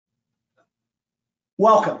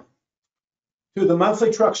Welcome to the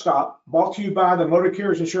monthly truck stop brought to you by the Motor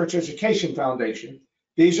Carriers Insurance Education Foundation.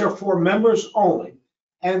 These are for members only,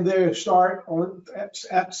 and they start on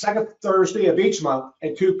at second Thursday of each month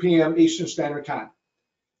at 2 p.m. Eastern Standard Time.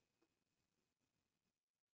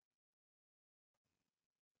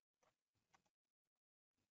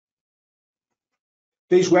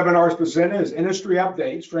 These webinars presented as industry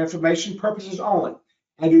updates for information purposes only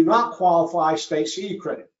and do not qualify state CE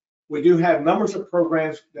credit. We do have numbers of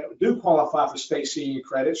programs that do qualify for state CE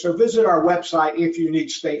credit, so visit our website if you need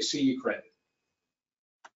state CE credit.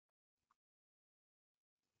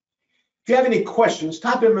 If you have any questions,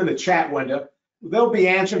 type them in the chat window. They'll be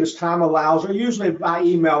answered as time allows, or usually by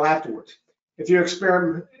email afterwards. If you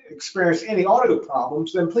experience any audio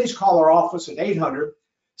problems, then please call our office at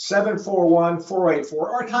 800-741-484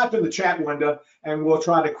 or type in the chat window and we'll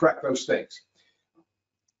try to correct those things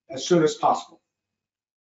as soon as possible.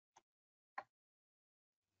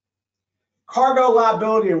 Cargo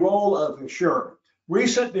liability and role of insurer.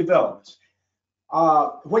 Recent developments.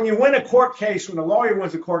 When you win a court case, when a lawyer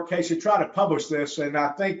wins a court case, you try to publish this, and I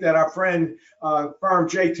think that our friend firm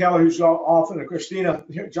Jay Taylor, who's often, and Christina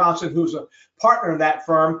Johnson, who's a partner in that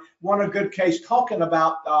firm, won a good case talking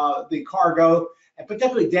about the cargo and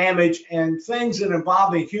particularly damage and things that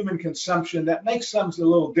involve human consumption that makes things a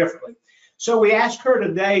little differently. So we asked her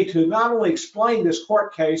today to not only explain this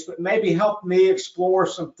court case, but maybe help me explore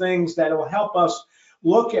some things that will help us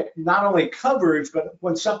look at not only coverage, but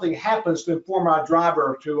when something happens to inform our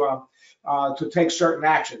driver to take certain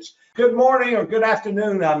actions. Good morning or good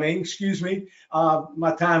afternoon, excuse me.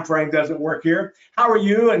 My time frame doesn't work here. How are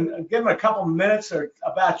you? And give them a couple minutes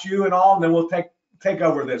about you and all, and then we'll take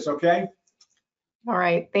over this, okay? All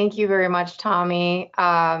right, thank you very much, Tommy.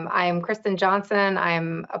 I'm Kristen Johnson.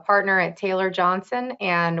 I'm a partner at Taylor Johnson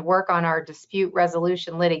and work on our dispute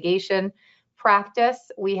resolution litigation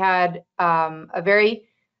practice. We had a very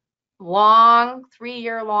long,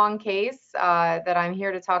 3-year-long case that I'm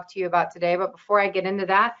here to talk to you about today. But before I get into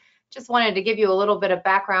that, just wanted to give you a little bit of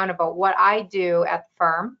background about what I do at the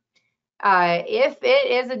firm. If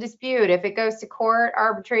it is a dispute, if it goes to court,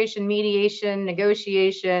 arbitration, mediation,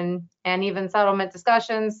 negotiation, and even settlement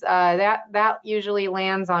discussions, that usually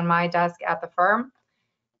lands on my desk at the firm.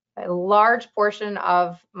 A large portion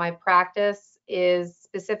of my practice is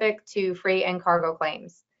specific to freight and cargo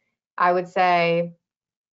claims. I would say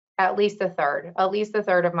at least a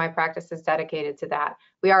third of my practice is dedicated to that.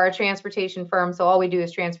 We are a transportation firm, so all we do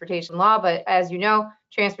is transportation law, but as you know,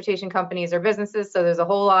 transportation companies are businesses, so there's a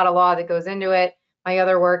whole lot of law that goes into it. My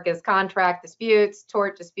other work is contract disputes,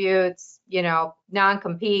 tort disputes,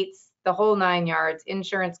 non-competes, the whole 9 yards,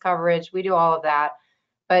 insurance coverage, we do all of that.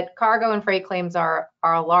 But cargo and freight claims are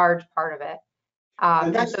a large part of it.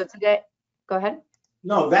 And so today, go ahead.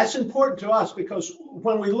 No, that's important to us because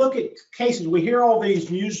when we look at cases, we hear all these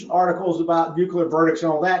news articles about nuclear verdicts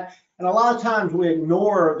and all that, and a lot of times we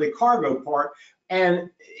ignore the cargo part. And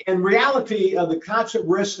in reality, the types of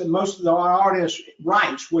risks that most of our audience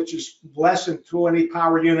writes, which is less than 20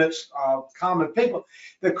 power units, common people,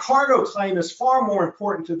 the cargo claim is far more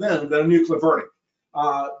important to them than a nuclear verdict,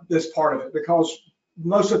 this part of it, because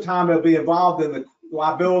most of the time they'll be involved in the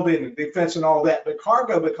liability and the defense and all that. But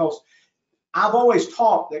cargo, because I've always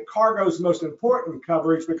taught that cargo is the most important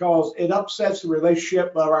coverage because it upsets the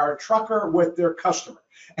relationship of our trucker with their customer.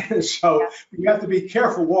 And so you have to be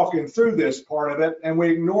careful walking through this part of it, and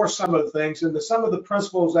we ignore some of the things. And some of the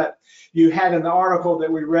principles that you had in the article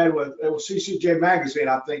that we read with, it was CCJ Magazine,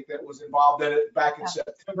 I think, that was involved in it back in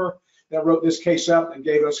September, that wrote this case up and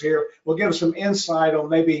gave us here. Will give us some insight on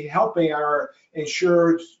maybe helping our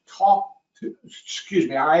insureds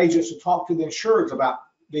our agents to talk to the insureds about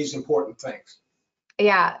these important things.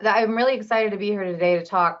 Yeah, I'm really excited to be here today to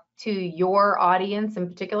talk to your audience in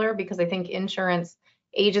particular, because I think insurance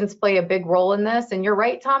agents play a big role in this. And you're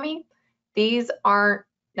right, Tommy, these aren't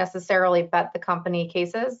necessarily bet the company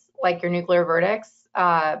cases like your nuclear verdicts,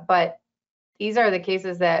 but these are the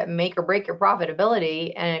cases that make or break your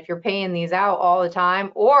profitability. And if you're paying these out all the time,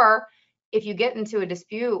 or if you get into a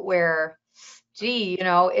dispute where,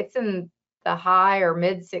 it's in the high or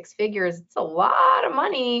mid 6 figures, it's a lot of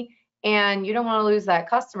money, and you don't want to lose that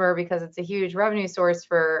customer because it's a huge revenue source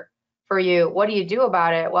for you. What do you do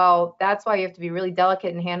about it? Well, that's why you have to be really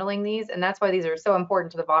delicate in handling these, and that's why these are so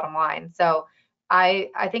important to the bottom line. So I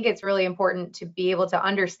think it's really important to be able to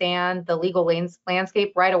understand the legal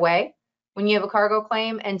landscape right away when you have a cargo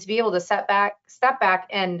claim, and to be able to step back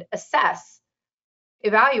and assess,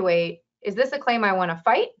 evaluate, is this a claim I want to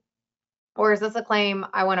fight? Or is this a claim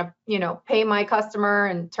I want to, pay my customer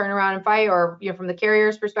and turn around and fight? Or, from the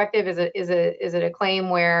carrier's perspective, is it a claim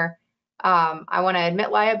where I want to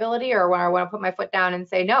admit liability, or when I want to put my foot down and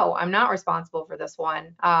say, no, I'm not responsible for this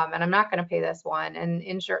one, and I'm not going to pay this one. And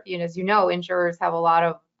as you know, insurers have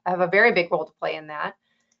a very big role to play in that.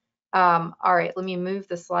 All right, let me move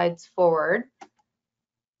the slides forward.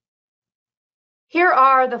 Here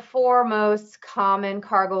are the 4 most common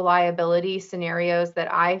cargo liability scenarios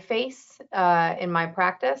that I face in my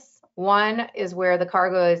practice. One is where the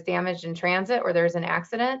cargo is damaged in transit or there's an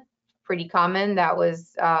accident. Pretty common. That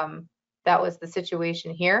was the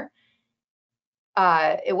situation here.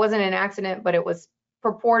 It wasn't an accident, but it was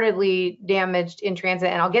purportedly damaged in transit.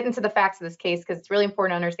 And I'll get into the facts of this case because it's really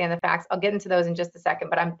important to understand the facts. I'll get into those in just a second,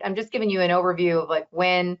 but I'm just giving you an overview of like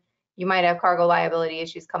when you might have cargo liability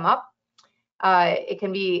issues come up. It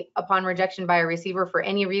can be upon rejection by a receiver for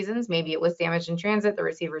any reasons. Maybe it was damaged in transit, the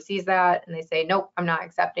receiver sees that and they say, nope, I'm not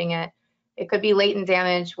accepting it. It could be latent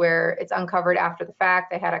damage where it's uncovered after the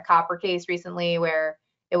fact. I had a copper case recently where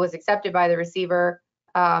it was accepted by the receiver,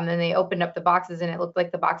 and they opened up the boxes and it looked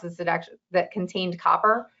like the boxes that contained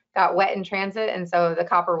copper got wet in transit, and so the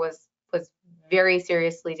copper was very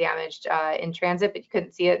seriously damaged in transit, but you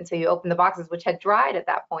couldn't see it until you opened the boxes, which had dried at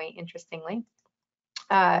that point, interestingly.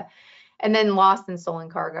 And then lost and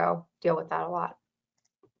stolen cargo, deal with that a lot.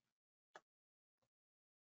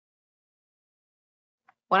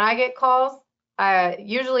 When I get calls,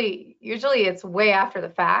 usually it's way after the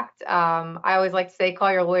fact. I always like to say,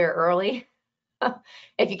 call your lawyer early.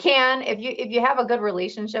 If you can, if you have a good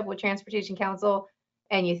relationship with Transportation Counsel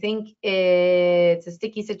and you think it's a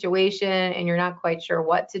sticky situation and you're not quite sure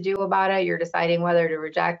what to do about it, you're deciding whether to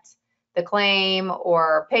reject the claim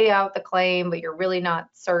or pay out the claim, but you're really not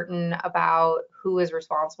certain about who is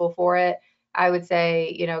responsible for it, I would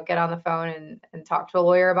say, get on the phone and talk to a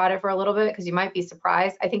lawyer about it for a little bit, because you might be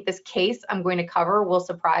surprised. I think this case I'm going to cover will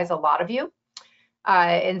surprise a lot of you.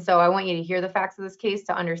 And so I want you to hear the facts of this case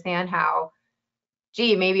to understand how,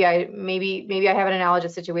 gee, maybe I have an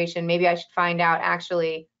analogous situation. Maybe I should find out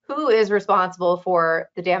actually who is responsible for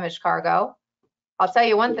the damaged cargo. I'll tell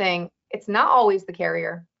you one thing, it's not always the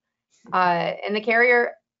carrier. And the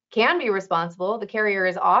carrier can be responsible. The carrier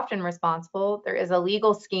is often responsible. There is a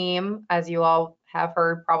legal scheme, as you all have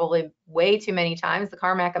heard probably way too many times. The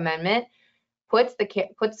Carmack Amendment puts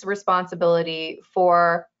the responsibility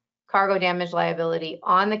for cargo damage liability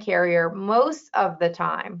on the carrier most of the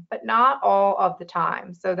time, but not all of the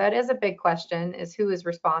time. So that is a big question, is who is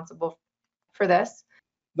responsible for this?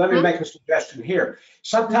 Let me make a suggestion here.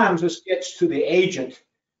 Sometimes this gets to the agent,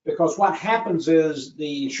 because what happens is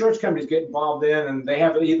the insurance companies get involved in, and they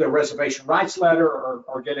have either a reservation rights letter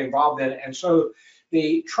or get involved in it. And so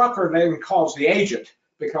the trucker then calls the agent,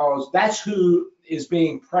 because that's who is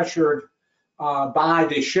being pressured by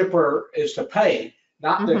the shipper is to pay,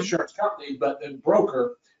 not the insurance company, but the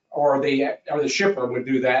broker or the shipper would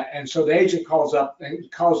do that. And so the agent calls up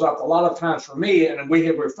a lot of times for me, and we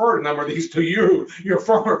have referred a number of these to your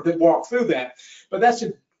firm that walk through that. But that's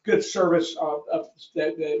a good service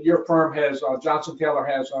that your firm has.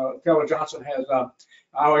 Taylor Johnson has.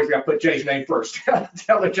 I always got to put Jay's name first.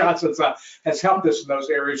 Taylor Johnson has helped us in those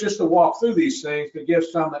areas, just to walk through these things, to give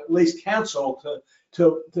some at least counsel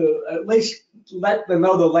to at least let them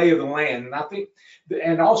know the lay of the land. And I think,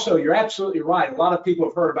 and also you're absolutely right. A lot of people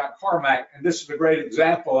have heard about Carmack, and this is a great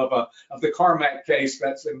example of the Carmack case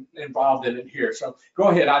that's involved in it here. So go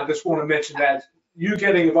ahead. I just want to mention that you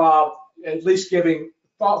getting involved, at least giving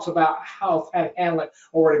thoughts about how to handle it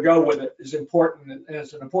or where to go with it, is important, and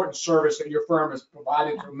it's an important service that your firm has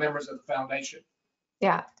provided to members of the foundation.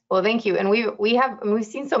 Yeah. Well, thank you. And we've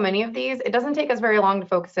seen so many of these. It doesn't take us very long to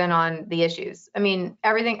focus in on the issues. I mean,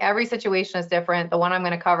 every situation is different. The one I'm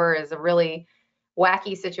going to cover is a really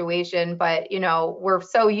wacky situation, but we're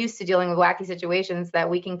so used to dealing with wacky situations that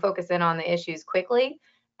we can focus in on the issues quickly.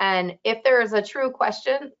 And if there is a true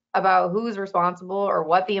question about who's responsible or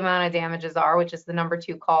what the amount of damages are, which is the number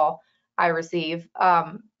 2 call I receive,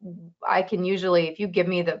 I can usually, if you give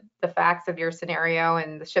me the facts of your scenario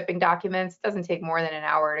and the shipping documents, it doesn't take more than an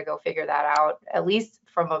hour to go figure that out, at least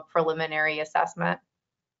from a preliminary assessment.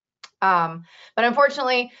 But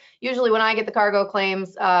unfortunately, usually when I get the cargo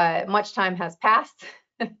claims, much time has passed.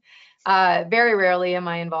 Very rarely am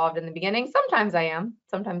I involved in the beginning. Sometimes I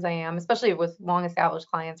am, especially with long established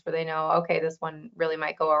clients where they know, okay, this one really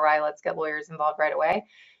might go awry. Let's get lawyers involved right away.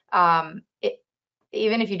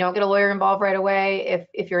 Even if you don't get a lawyer involved right away,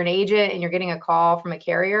 if you're an agent and you're getting a call from a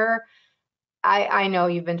carrier, I know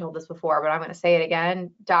you've been told this before, but I'm going to say it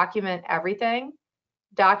again. Document everything.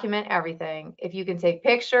 Document everything. If you can take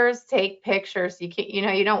pictures, take pictures. You can't,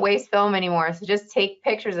 you don't waste film anymore. So just take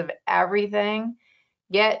pictures of everything.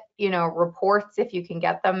 Get, reports if you can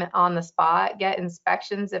get them on the spot, get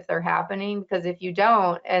inspections if they're happening, because if you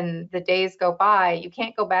don't and the days go by, you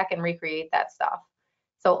can't go back and recreate that stuff.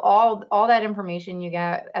 So all that information you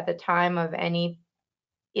get at the time of any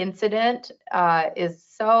incident is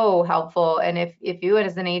so helpful. And if you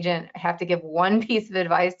as an agent have to give one piece of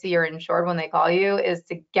advice to your insured when they call you, is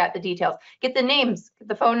to get the details, get the names, get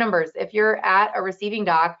the phone numbers. If you're at a receiving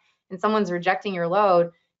dock and someone's rejecting your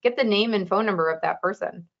load, get the name and phone number of that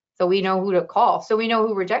person so we know who to call, so we know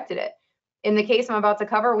who rejected it. In the case I'm about to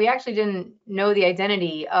cover, we actually didn't know the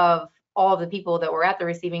identity of all of the people that were at the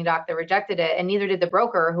receiving dock that rejected it, and neither did the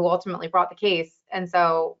broker who ultimately brought the case. And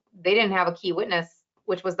so they didn't have a key witness,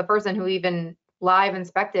 which was the person who even live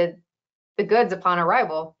inspected the goods upon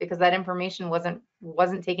arrival, because that information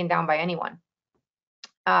wasn't taken down by anyone.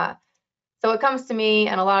 So it comes to me,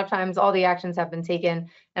 and a lot of times all the actions have been taken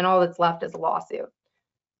and all that's left is a lawsuit.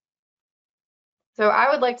 So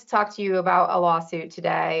I would like to talk to you about a lawsuit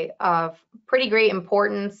today of pretty great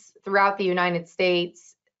importance throughout the United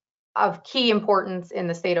States, of key importance in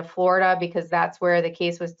the state of Florida, because that's where the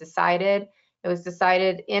case was decided. It was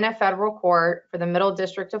decided in a federal court for the Middle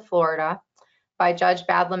District of Florida by Judge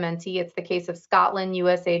Badalamenti. It's the case of Scotland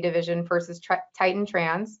USA Division versus Titan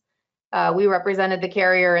Trans. We represented the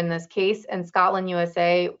carrier in this case, and Scotland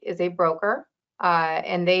USA is a broker,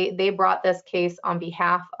 and they brought this case on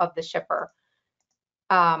behalf of the shipper.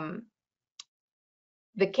 The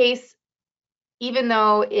case, even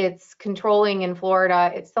though it's controlling in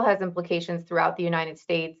Florida, it still has implications throughout the United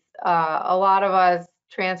States. A lot of us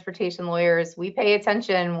transportation lawyers, we pay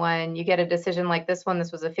attention when you get a decision like this one.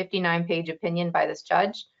 This was a 59-page opinion by this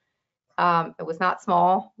judge. It was not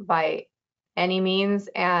small by any means,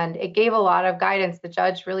 and it gave a lot of guidance. The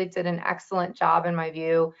judge really did an excellent job, in my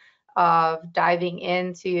view, of diving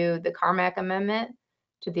into the Carmack Amendment,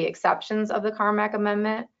 to the exceptions of the Carmack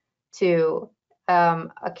Amendment, to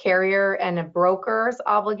a carrier and a broker's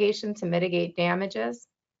obligation to mitigate damages,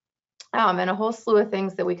 and a whole slew of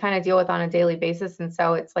things that we kind of deal with on a daily basis. And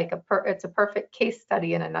so it's like it's a perfect case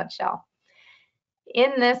study in a nutshell.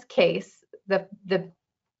 In this case, the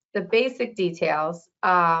basic details,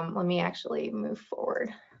 let me actually move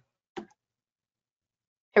forward.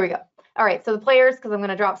 Here we go. All right, so the players, because I'm going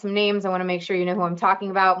to drop some names, I want to make sure you know who I'm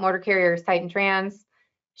talking about. Motor carrier is Titan Trans.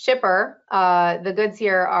 Shipper, the goods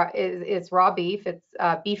here is raw beef. It's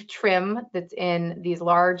beef trim that's in these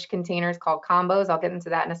large containers called combos. I'll get into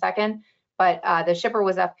that in a second. But the shipper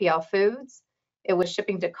was FPL Foods. It was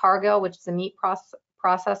shipping to Cargill, which is a meat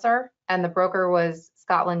processor, and the broker was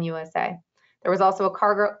Scotland USA. There was also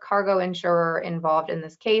a cargo insurer involved in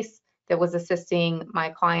this case that was assisting my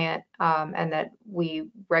client, and that we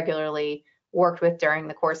regularly worked with during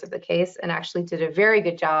the course of the case, and actually did a very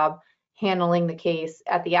good job handling the case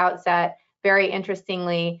at the outset. Very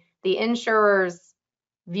interestingly, the insurer's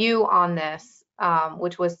view on this,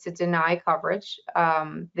 which was to deny coverage,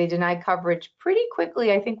 they denied coverage pretty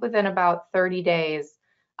quickly, I think within about 30 days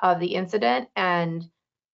of the incident, and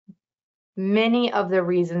many of the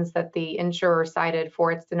reasons that the insurer cited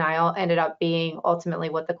for its denial ended up being ultimately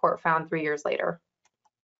what the court found 3 years later.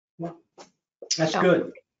 That's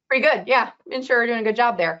good. Pretty good, yeah. Insurer doing a good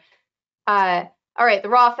job there. All right, the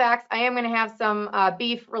raw facts. I am going to have some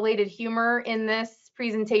beef-related humor in this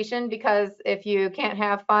presentation, because if you can't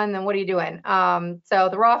have fun, then what are you doing? So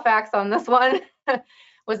the raw facts on this one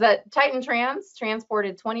was that Titan Trans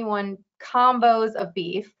transported 21 combos of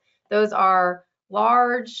beef. Those are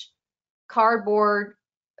large cardboard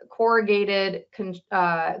corrugated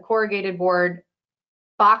board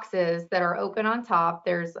boxes that are open on top.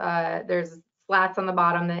 There's slats on the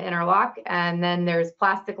bottom that interlock, and then there's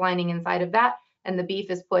plastic lining inside of that, and the beef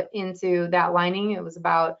is put into that lining. It was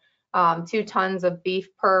about 2 tons of beef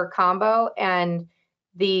per combo, and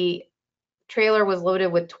the trailer was loaded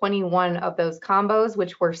with 21 of those combos,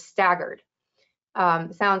 which were staggered.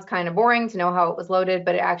 Sounds kind of boring to know how it was loaded,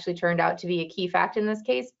 but it actually turned out to be a key fact in this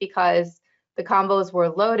case, because the combos were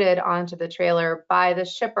loaded onto the trailer by the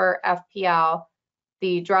shipper, FPL.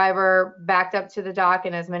 The driver backed up to the dock,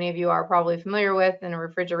 and as many of you are probably familiar with, in a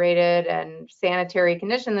refrigerated and sanitary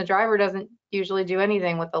condition, the driver doesn't usually do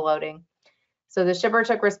anything with the loading. So the shipper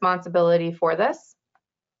took responsibility for this,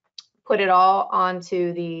 put it all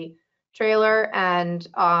onto the trailer, and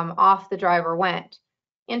off the driver went.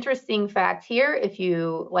 Interesting fact here, if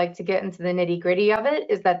you like to get into the nitty-gritty of it,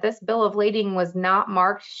 is that this bill of lading was not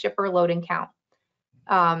marked shipper load and count.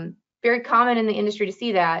 Very common in the industry to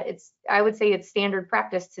see that. I would say it's standard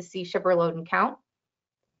practice to see shipper load and count.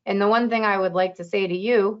 And the one thing I would like to say to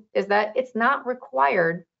you is that it's not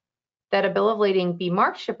required that a bill of lading be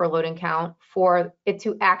marked shipper load and count for it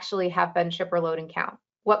to actually have been shipper load and count.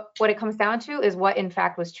 what it comes down to is what in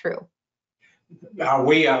fact was true.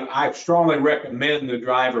 I strongly recommend the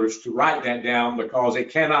drivers to write that down because it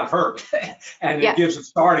cannot hurt. And Yes. it gives a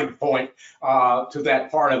starting point to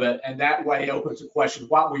that part of it. And that way opens the question,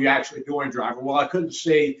 what were you actually doing, driver? Well, I couldn't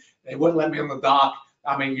see. They wouldn't let me on the dock.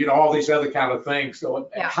 I mean, you know, all these other kind of things. So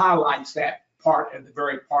it highlights that part and the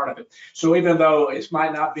very part of it. So even though it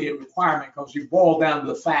might not be a requirement because you boil down to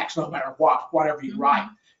the facts no matter what, whatever you write,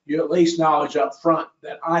 you at least knowledge up front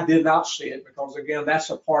that I did not see it, because again, that's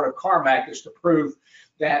a part of CARMAC, is to prove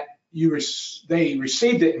that they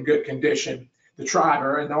received it in good condition, the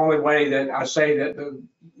driver. And the only way that I say that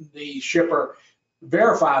the shipper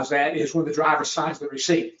verifies that is when the driver signs the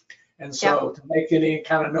receipt. And so to make any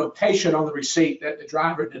kind of notation on the receipt that the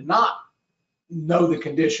driver did not know the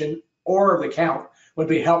condition or the count would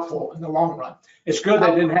be helpful in the long run. It's good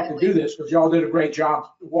they didn't have to do this because y'all did a great job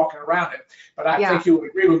walking around it. But I think you would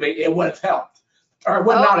agree with me, it would have helped. Or it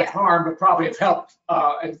would not have harmed, but probably have helped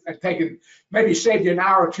and taken, maybe saved you an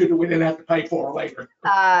hour or two that we didn't have to pay for later.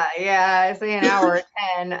 Yeah, I say an hour or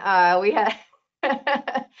 10. We had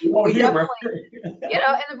we humor. You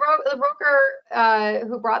know, and the broker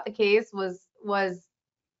who brought the case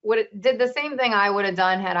did the same thing I would have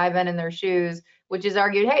done had I been in their shoes, which is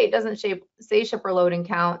argued, hey, it doesn't say shipper load and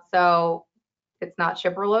count, so it's not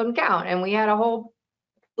shipper load and count. And we had a whole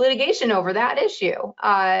litigation over that issue.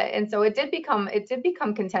 And so it did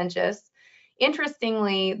become contentious.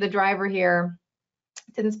 Interestingly, the driver here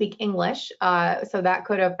didn't speak English, so that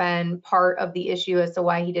could have been part of the issue as to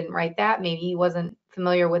why he didn't write that. Maybe he wasn't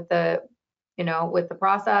familiar with the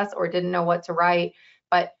process or didn't know what to write.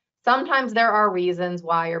 But sometimes there are reasons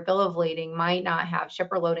why your bill of lading might not have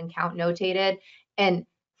shipper load and count notated. And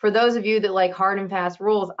for those of you that like hard and fast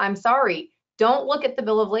rules, I'm sorry, don't look at the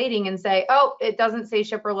bill of lading and say, oh, it doesn't say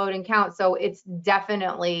shipper load and count, so it's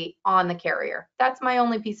definitely on the carrier. That's my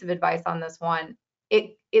only piece of advice on this one.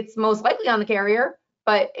 It's most likely on the carrier,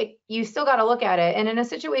 but you still got to look at it. And in a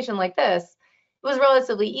situation like this, it was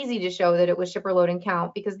relatively easy to show that it was shipper load and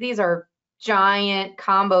count, because these are giant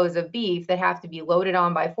combos of beef that have to be loaded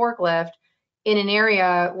on by forklift in an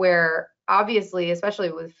area where obviously,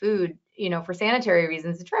 especially with food, you know, for sanitary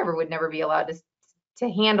reasons, the driver would never be allowed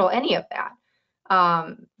to handle any of that.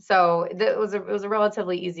 So it was a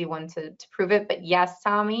relatively easy one to prove it. But yes,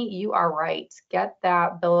 Tommy, you are right. Get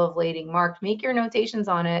that bill of lading marked. Make your notations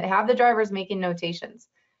on it. Have the drivers making notations.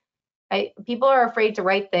 People are afraid to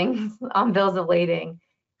write things on bills of lading.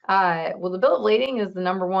 Well, the bill of lading is the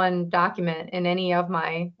number 1 document in any of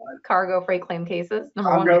my cargo freight claim cases.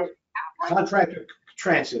 Number 1. Contract of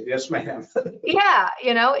transit, yes, ma'am. Yeah,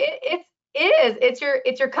 you know, it is.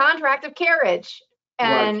 It's your contract of carriage.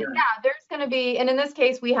 And right. Yeah, there's going to be, and in this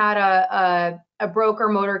case, we had a broker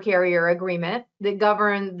motor carrier agreement that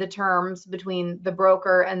governed the terms between the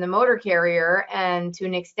broker and the motor carrier. And to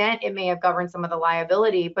an extent, it may have governed some of the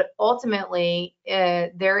liability, but ultimately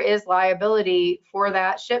there is liability for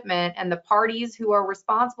that shipment, and the parties who are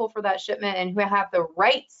responsible for that shipment and who have the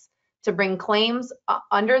rights to bring claims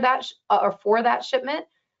under that or for that shipment,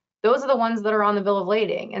 those are the ones that are on the bill of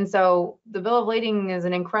lading. And so the bill of lading is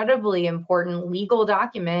an incredibly important legal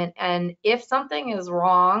document. And if something is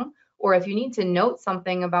wrong, or if you need to note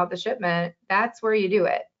something about the shipment, that's where you do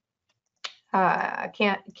it. I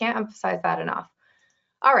can't emphasize that enough.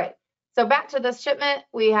 All right, so back to this shipment.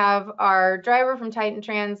 We have our driver from Titan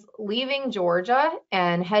Trans leaving Georgia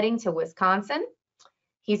and heading to Wisconsin.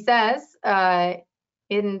 He says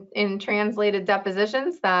in translated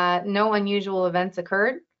depositions that no unusual events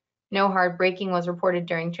occurred. No hard braking was reported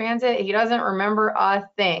during transit. He doesn't remember a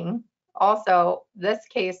thing. Also, this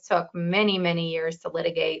case took many, many years to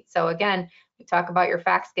litigate. So again, we talk about your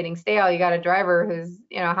facts getting stale. You got a driver who's,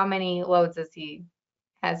 you know, how many loads has he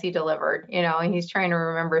delivered? You know, and he's trying to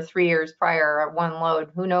remember 3 years prior at 1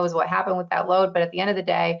 load. Who knows what happened with that load? But at the end of the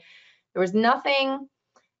day, there was nothing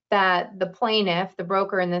that the plaintiff, the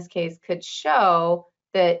broker in this case, could show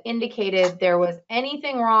that indicated there was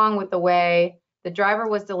anything wrong with the way the driver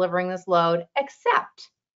was delivering this load, except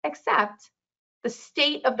the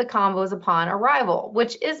state of the combos upon arrival,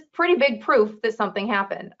 which is pretty big proof that something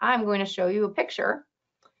happened. I'm going to show you a picture.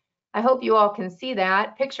 I hope you all can see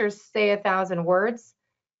that. Pictures say 1,000 words.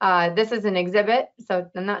 This is an exhibit, so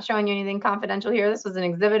I'm not showing you anything confidential here. This was an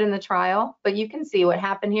exhibit in the trial, but you can see what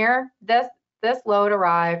happened here. This load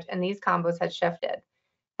arrived and these combos had shifted.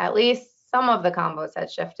 At least some of the combos had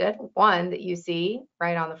shifted. One that you see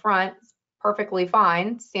right on the front, perfectly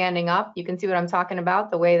fine, standing up. You can see what I'm talking about,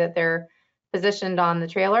 the way that they're positioned on the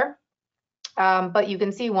trailer. But you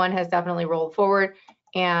can see one has definitely rolled forward,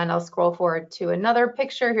 and I'll scroll forward to another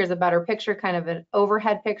picture. Here's a better picture, kind of an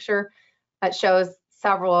overhead picture that shows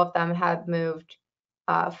several of them had moved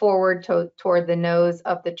forward toward the nose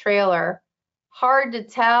of the trailer. Hard to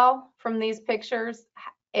tell from these pictures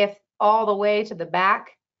if all the way to the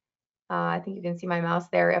back, I think you can see my mouse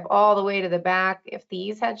there, if all the way to the back, if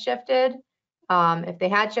these had shifted. If they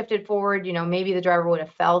had shifted forward, you know, maybe the driver would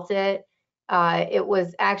have felt it. It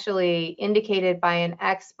was actually indicated by an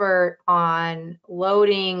expert on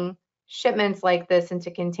loading shipments like this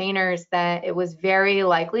into containers that it was very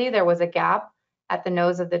likely there was a gap at the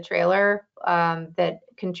nose of the trailer that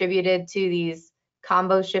contributed to these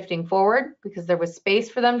combos shifting forward, because there was space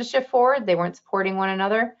for them to shift forward. They weren't supporting one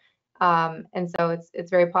another. And so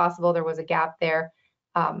it's very possible there was a gap there.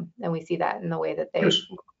 And we see that in the way that they look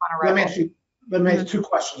on arrival. Let me ask 2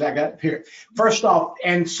 questions I got here. First off,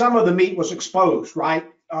 and some of the meat was exposed, right?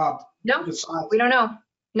 No, we don't know.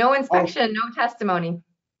 No inspection, no testimony.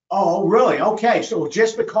 Oh, really? Okay. So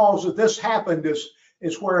just because of this happened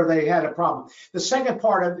is where they had a problem. The second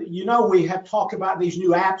part of it, you know, we have talked about these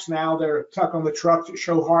new apps now that are tucked on the trucks that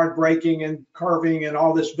show hard braking and curving and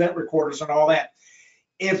all this vent recorders and all that.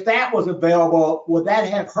 If that was available, would that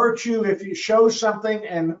have hurt you if you showed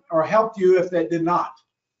something or helped you if that did not?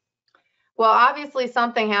 Well, obviously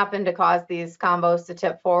something happened to cause these combos to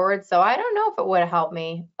tip forward, so I don't know if it would have helped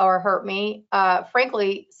me or hurt me.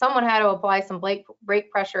 Frankly, someone had to apply some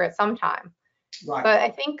brake pressure at some time. Right. But I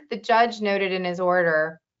think the judge noted in his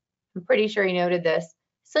order, I'm pretty sure he noted this,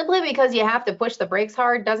 simply because you have to push the brakes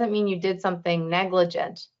hard doesn't mean you did something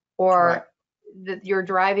negligent or that your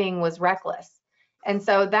driving was reckless. And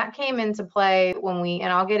so that came into play when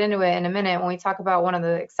and I'll get into it in a minute, when we talk about one of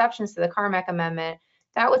the exceptions to the Carmack Amendment.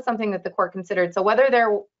 That was something that the court considered. So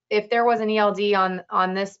if there was an ELD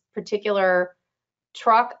on this particular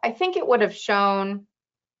truck, I think it would have shown,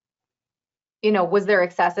 you know, was there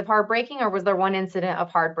excessive hard braking or was there one incident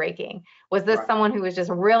of hard braking? Was this someone who was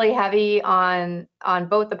just really heavy on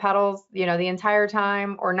both the pedals, you know, the entire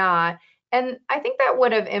time or not? And I think that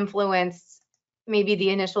would have influenced maybe the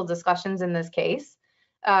initial discussions in this case.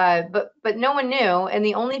 But no one knew. And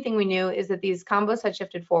the only thing we knew is that these combos had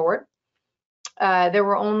shifted forward. There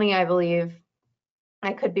were only, I believe,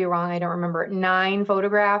 I could be wrong, I don't remember, 9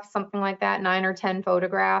 photographs, something like that, 9 or 10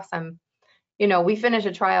 photographs. You know, we finish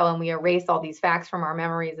a trial and we erase all these facts from our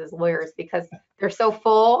memories as lawyers because they're so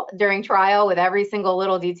full during trial with every single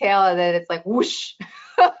little detail that it's like whoosh,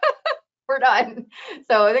 we're done.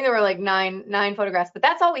 So I think there were like nine photographs, but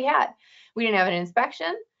that's all we had. We didn't have an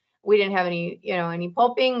inspection. We didn't have any, you know, any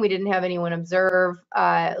pulping. We didn't have anyone observe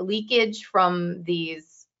leakage from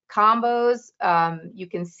these combos. You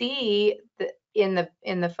can see in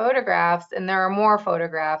the photographs, and there are more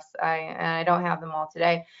photographs. I don't have them all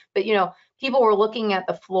today, but you know, people were looking at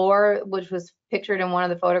the floor, which was pictured in one of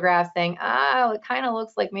the photographs, saying, "Oh, it kind of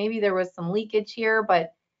looks like maybe there was some leakage here,"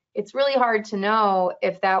 but it's really hard to know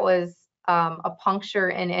if that was a puncture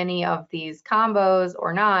in any of these combos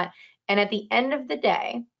or not. And at the end of the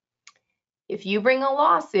day, if you bring a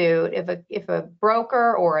lawsuit, if a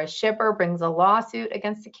broker or a shipper brings a lawsuit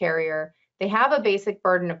against a carrier, they have a basic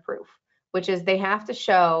burden of proof, which is they have to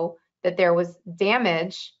show that there was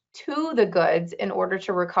damage to the goods in order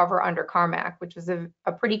to recover under Carmack, which was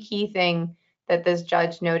a pretty key thing that this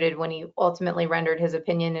judge noted when he ultimately rendered his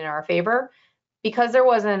opinion in our favor. Because there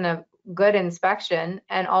wasn't a good inspection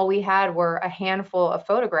and all we had were a handful of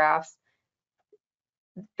photographs,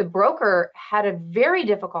 the broker had a very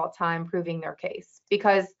difficult time proving their case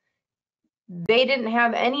because they didn't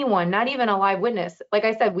have anyone, not even a live witness. Like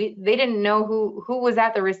I said, they didn't know who was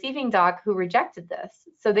at the receiving dock who rejected this.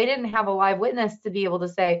 So they didn't have a live witness to be able to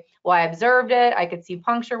say, well, I observed it, I could see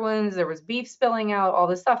puncture wounds, there was beef spilling out, all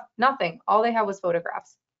this stuff. Nothing. All they had was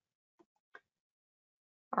photographs.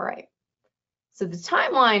 All right. So the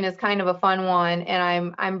timeline is kind of a fun one,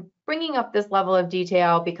 and I'm bringing up this level of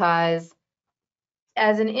detail because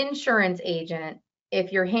as an insurance agent,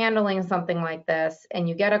 if you're handling something like this and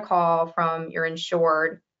you get a call from your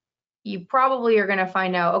insured, you probably are going to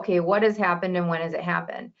find out, okay, what has happened and when has it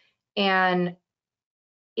happened? And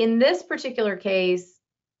in this particular case,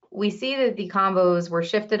 we see that the combos were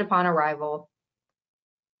shifted upon arrival.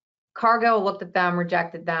 Cargill looked at them,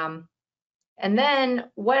 rejected them. And then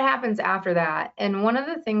what happens after that? And one of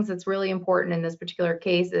the things that's really important in this particular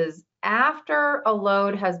case is after a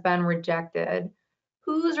load has been rejected,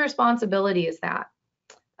 whose responsibility is that?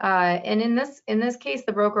 And in this case,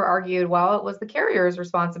 the broker argued, well, it was the carrier's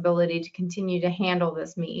responsibility to continue to handle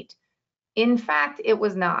this meat. In fact, it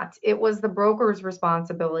was not. It was the broker's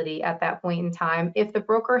responsibility at that point in time. If the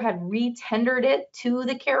broker had re-tendered it to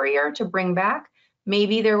the carrier to bring back,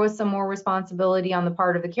 maybe there was some more responsibility on the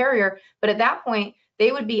part of the carrier. But at that point,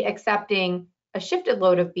 they would be accepting a shifted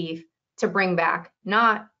load of beef to bring back,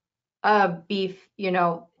 not a beef,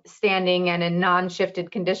 standing and in non-shifted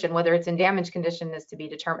condition. Whether it's in damaged condition is to be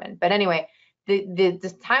determined. But anyway, the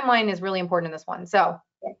timeline is really important in this one. So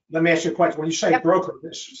let me ask you a question. When you say broker,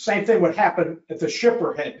 the same thing would happen if the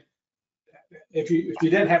shipper had, if you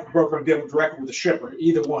didn't have a broker deal directly with the shipper,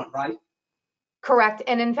 either one, right? Correct.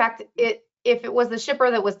 And in fact, if it was the shipper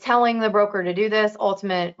that was telling the broker to do this,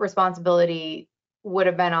 ultimate responsibility would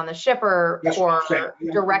have been on the shipper for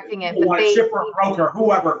directing it. But shipper, broker,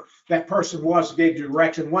 whoever that person was gave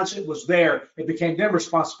direction. Once it was there, it became their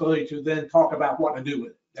responsibility to then talk about what to do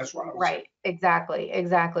with it. That's what I was saying.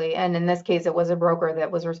 Exactly. And in this case, it was a broker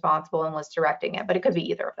that was responsible and was directing it, but it could be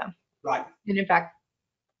either of them. Right. And in fact,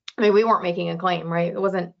 I mean, we weren't making a claim, right? It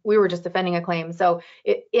wasn't, we were just defending a claim. So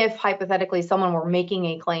if hypothetically someone were making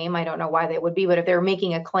a claim, I don't know why they would be, but if they were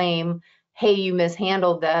making a claim, hey, you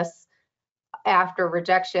mishandled this after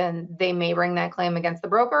rejection, they may bring that claim against the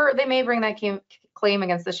broker, or they may bring that claim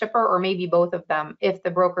against the shipper, or maybe both of them if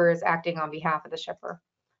the broker is acting on behalf of the shipper.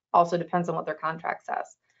 Also depends on what their contract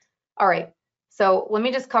says. All right, so let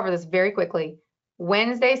me just cover this very quickly.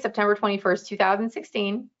 Wednesday, September 21st,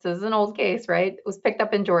 2016, so this is an old case, right? It was picked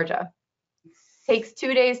up in Georgia. Takes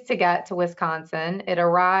 2 days to get to Wisconsin. It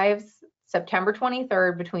arrives September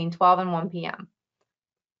 23rd between 12 and 1 p.m.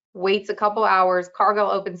 Waits a couple hours.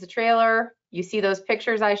 Cargill opens the trailer. You see those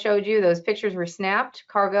pictures I showed you? Those pictures were snapped.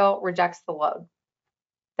 Cargill rejects the load.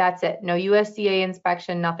 That's it. No USDA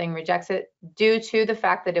inspection, nothing. Rejects it due to the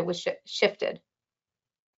fact that it was shifted.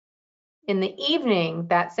 In the evening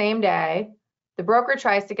that same day, the broker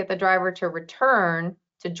tries to get the driver to return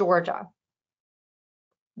to Georgia.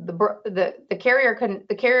 The carrier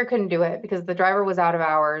couldn't do it because the driver was out of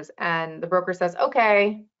hours, and the broker says,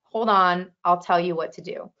 okay, hold on, I'll tell you what to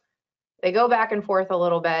do. They go back and forth a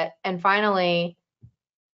little bit, and finally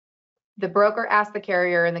the broker asks the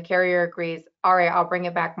carrier, and the carrier agrees, all right, I'll bring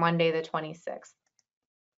it back Monday the 26th.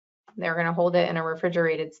 They're going to hold it in a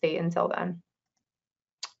refrigerated state until then.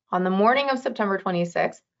 On the morning of September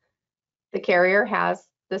 26th, the carrier has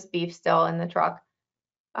this beef still in the truck,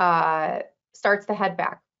 starts to head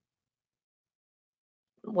back.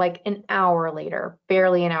 Like an hour later,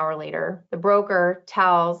 barely an hour later, the broker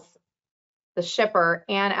tells the shipper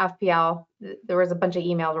and FPL, there was a bunch of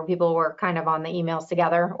emails where people were kind of on the emails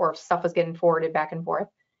together, or stuff was getting forwarded back and forth.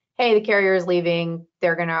 Hey, the carrier is leaving.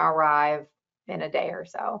 They're going to arrive in a day or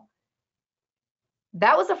so.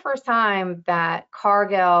 That was the first time that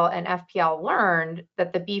Cargill and FPL learned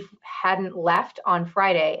that the beef hadn't left on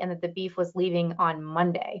Friday and that the beef was leaving on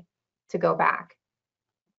Monday to go back.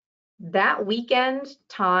 That weekend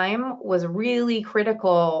time was really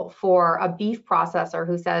critical for a beef processor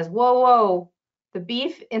who says, whoa, the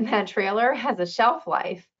beef in that trailer has a shelf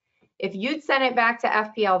life. If you'd sent it back to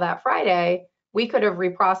FPL that Friday, we could have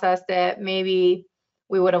reprocessed it. Maybe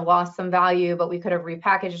we would have lost some value, but we could have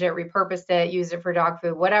repackaged it, repurposed it, used it for dog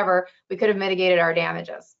food, whatever. We could have mitigated our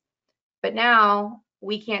damages. But now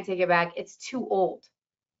we can't take it back. It's too old.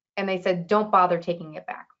 And they said, don't bother taking it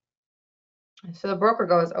back. So the broker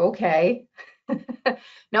goes, okay.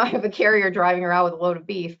 Now I have a carrier driving around with a load of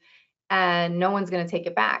beef and no one's going to take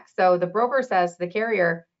it back. So the broker says to the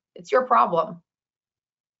carrier, it's your problem.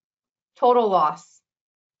 Total loss.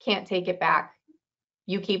 Can't take it back.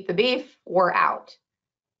 You keep the beef, we're out.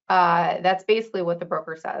 That's basically what the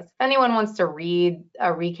broker says. If anyone wants to read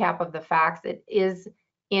a recap of the facts, it is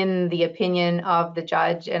in the opinion of the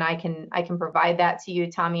judge, and I can provide that to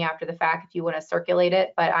you, Tommy, after the fact if you want to circulate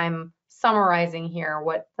it, but I'm summarizing here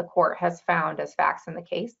what the court has found as facts in the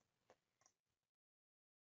case.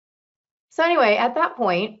 So anyway, at that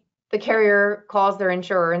point, the carrier calls their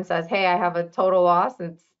insurer and says, hey, I have a total loss.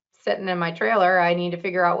 It's sitting in my trailer. I need to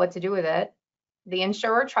figure out what to do with it. The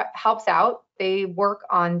insurer helps out. They work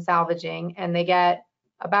on salvaging and they get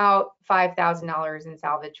about $5,000 in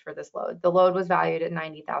salvage for this load. The load was valued at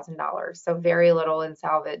 $90,000, so very little in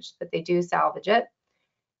salvage, but they do salvage it.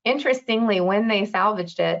 Interestingly, when they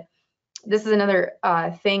salvaged it, this is another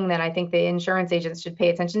thing that I think the insurance agents should pay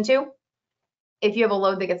attention to. If you have a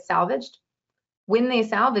load that gets salvaged, when they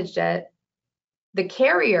salvaged it, the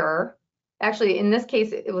carrier, actually in this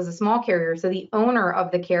case, it was a small carrier, so the owner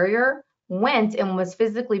of the carrier went and was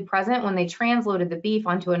physically present when they transloaded the beef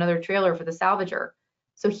onto another trailer for the salvager.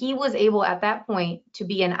 So he was able at that point to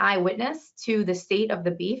be an eyewitness to the state of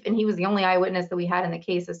the beef, and he was the only eyewitness that we had in the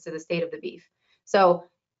case as to the state of the beef. So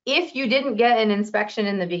if you didn't get an inspection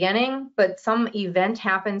in the beginning, but some event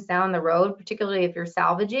happens down the road, particularly if you're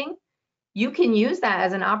salvaging, you can use that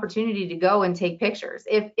as an opportunity to go and take pictures.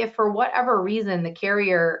 If for whatever reason the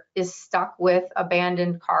carrier is stuck with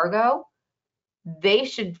abandoned cargo, they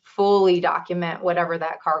should fully document whatever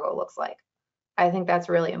that cargo looks like. I think that's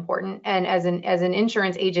really important. And as an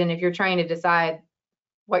insurance agent, if you're trying to decide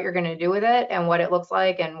what you're going to do with it and what it looks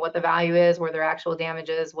like and what the value is, where their actual damage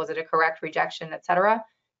is, was it a correct rejection, etc.,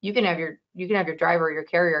 you can have your driver or your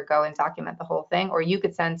carrier go and document the whole thing, or you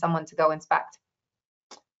could send someone to go inspect.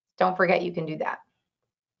 Don't forget you can do that.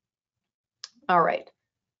 All right.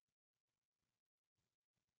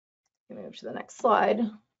 Let me move to the next slide.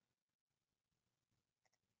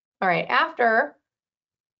 All right, after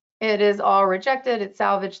it is all rejected, it's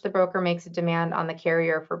salvaged, the broker makes a demand on the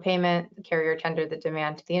carrier for payment. The carrier tendered the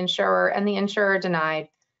demand to the insurer, and the insurer denied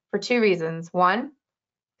for two reasons. One,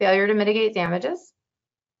 failure to mitigate damages,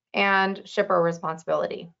 and shipper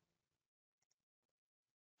responsibility.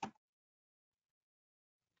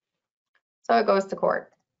 So it goes to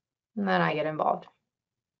court, and then I get involved.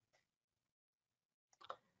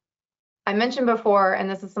 I mentioned before, and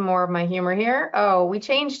this is some more of my humor here. Oh, we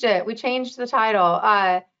changed it. We changed the title.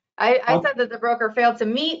 I said that the broker failed to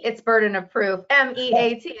meet its burden of proof,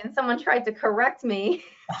 MEAT, and someone tried to correct me.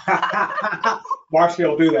 Marcia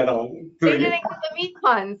will do that on. They didn't get the meat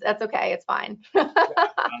puns. That's okay. It's fine.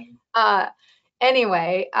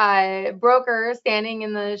 Anyway, broker standing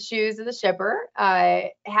in the shoes of the shipper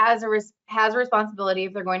has a responsibility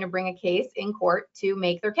if they're going to bring a case in court to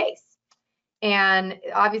make their case. And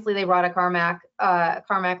obviously they brought a Carmack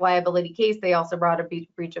liability case. They also brought a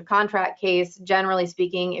breach of contract case. Generally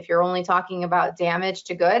speaking, if you're only talking about damage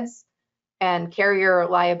to goods and carrier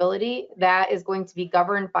liability, that is going to be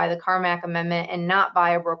governed by the Carmack Amendment and not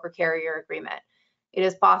by a broker-carrier agreement. It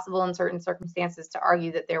is possible in certain circumstances to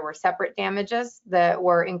argue that there were separate damages that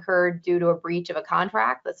were incurred due to a breach of a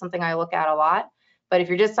contract. That's something I look at a lot. But if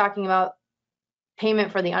you're just talking about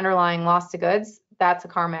payment for the underlying loss to goods, that's a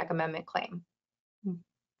Carmack Amendment claim.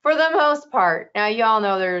 For the most part. Now, you all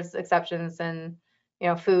know there's exceptions, and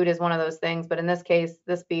food is one of those things, but in this case,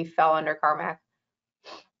 this beef fell under Carmack.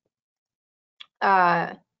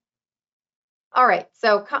 All right,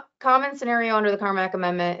 so common scenario under the Carmack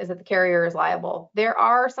Amendment is that the carrier is liable. There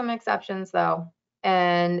are some exceptions though,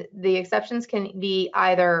 and the exceptions can be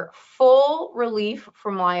either full relief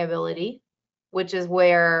from liability, which is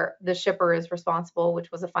where the shipper is responsible,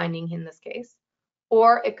 which was a finding in this case,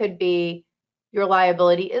 or it could be your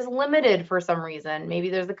liability is limited for some reason. Maybe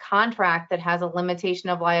there's a contract that has a limitation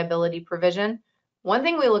of liability provision. One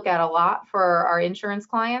thing we look at a lot for our insurance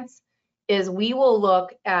clients is we will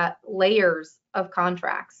look at layers of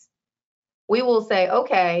contracts. We will say,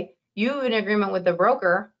 okay, you have an agreement with the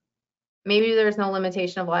broker. Maybe there's no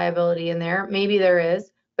limitation of liability in there. Maybe there is,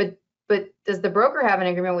 but does the broker have an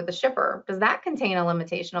agreement with the shipper? Does that contain a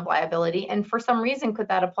limitation of liability? And for some reason, could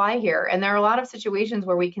that apply here? And there are a lot of situations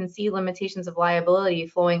where we can see limitations of liability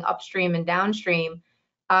flowing upstream and downstream.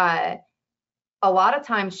 A lot of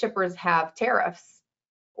times shippers have tariffs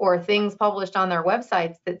or things published on their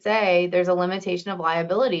websites that say there's a limitation of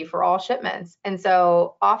liability for all shipments. And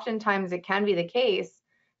so oftentimes it can be the case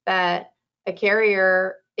that a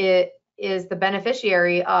carrier is the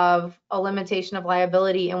beneficiary of a limitation of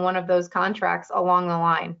liability in one of those contracts along the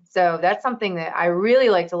line. So that's something that I really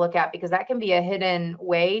like to look at, because that can be a hidden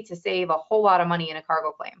way to save a whole lot of money in a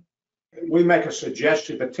cargo claim. We make a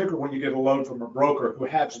suggestion, particularly when you get a load from a broker who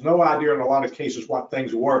has no idea in a lot of cases what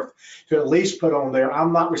things are worth, to at least put on there,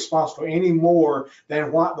 I'm not responsible any more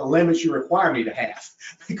than what the limits you require me to have.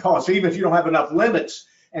 Because even if you don't have enough limits,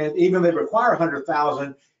 and even they require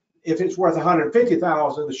 100,000, if it's worth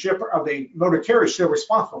 150,000, the shipper of the motor carrier is still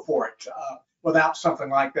responsible for it without something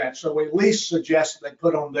like that. So we at least suggest that they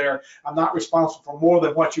put on there, I'm not responsible for more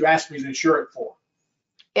than what you asked me to insure it for.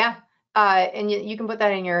 Yeah. And you can put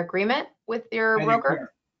that in your agreement with your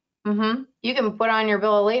broker. You can put on your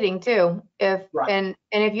bill of lading too. And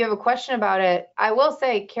if you have a question about it, I will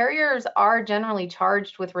say carriers are generally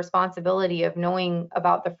charged with responsibility of knowing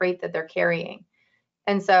about the freight that they're carrying.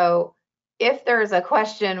 And so if there's a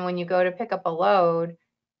question when you go to pick up a load,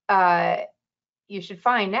 you should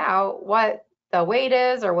find out what the weight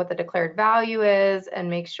is or what the declared value is, and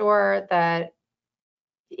make sure that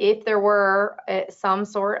if there were some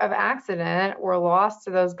sort of accident or loss to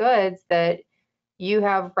those goods, that you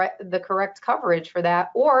have the correct coverage for that,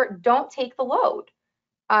 or don't take the load.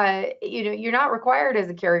 You're not required as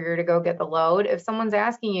a carrier to go get the load. If someone's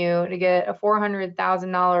asking you to get a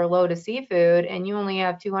 $400,000 load of seafood and you only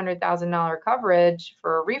have $200,000 coverage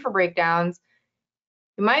for reefer breakdowns,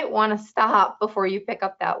 you might want to stop before you pick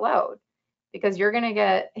up that load, because you're going to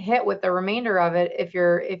get hit with the remainder of it if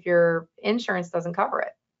your insurance doesn't cover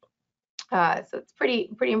it. So it's pretty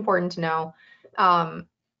important to know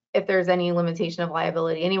if there's any limitation of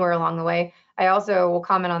liability anywhere along the way. I also will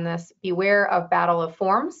comment on this. Beware of battle of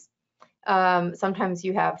forms. Sometimes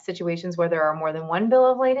you have situations where there are more than one bill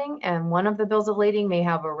of lading, and one of the bills of lading may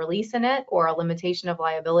have a release in it or a limitation of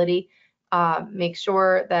liability. Make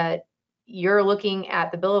sure that you're looking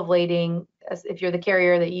at the bill of lading, as if you're the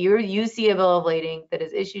carrier, that you see a bill of lading that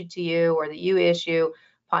is issued to you or that you issue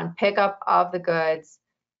upon pickup of the goods,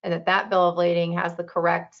 and that bill of lading has the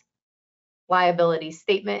correct liability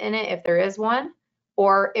statement in it if there is one.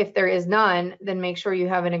 Or if there is none, then make sure you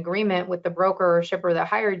have an agreement with the broker or shipper that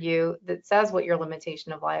hired you that says what your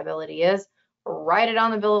limitation of liability is. Write it on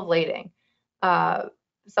the bill of lading,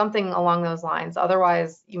 something along those lines.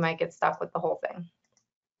 Otherwise, you might get stuck with the whole thing.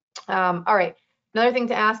 All right, another thing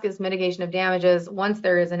to ask is mitigation of damages. Once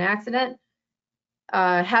there is an accident,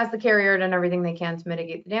 has the carrier done everything they can to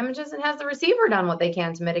mitigate the damages, and has the receiver done what they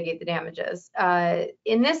can to mitigate the damages?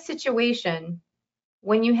 In this situation,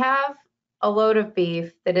 when you have a load of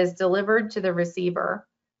beef that is delivered to the receiver,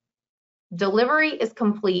 delivery is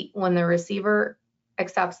complete when the receiver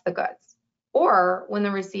accepts the goods, or when the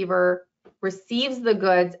receiver receives the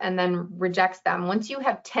goods and then rejects them. Once you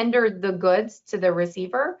have tendered the goods to the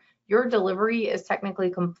receiver, your delivery is technically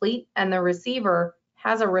complete, and the receiver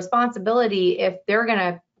has a responsibility. If they're going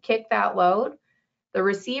to kick that load, the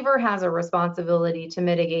receiver has a responsibility to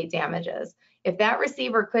mitigate damages. If that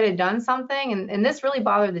receiver could have done something, and this really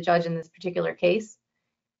bothered the judge in this particular case,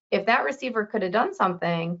 if that receiver could have done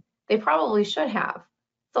something, they probably should have.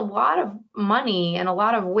 It's a lot of money and a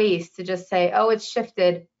lot of waste to just say, oh, it's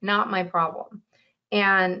shifted, not my problem.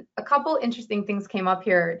 And a couple interesting things came up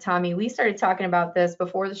here, Tommy. We started talking about this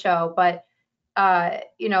before the show, but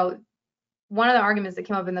you know, one of the arguments that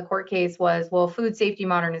came up in the court case was, well, Food Safety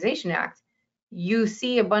Modernization Act, you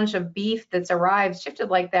see a bunch of beef that's arrived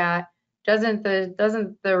shifted like that, doesn't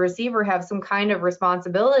the receiver have some kind of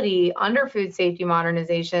responsibility under Food Safety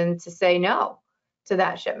Modernization to say no to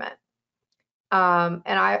that shipment? And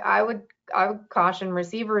I would caution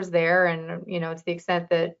receivers there, and you know, to the extent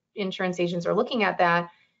that insurance agents are looking at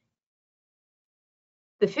that,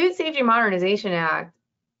 the Food Safety Modernization Act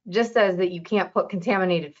just says that you can't put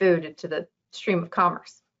contaminated food into the stream of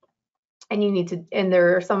commerce, and you need to, and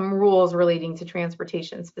there are some rules relating to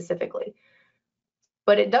transportation specifically.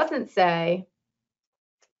 But it doesn't say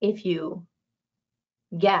if you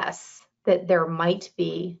guess that there might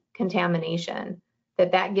be contamination,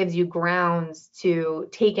 that gives you grounds to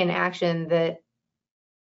take an action that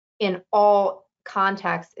in all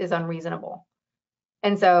contexts is unreasonable.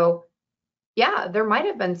 And so, yeah, there might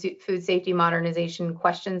have been food safety modernization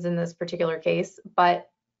questions in this particular case, but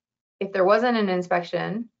if there wasn't an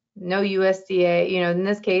inspection, no USDA, you know, in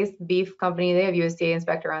this case, beef company, they have USDA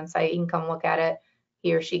inspector on site. He can come look at it.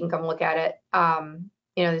 He or she can come look at it.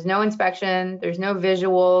 You know, there's no inspection. There's no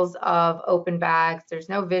visuals of open bags. There's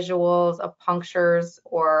no visuals of punctures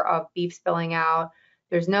or of beef spilling out.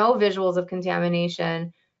 There's no visuals of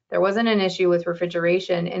contamination. There wasn't an issue with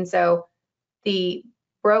refrigeration. And so the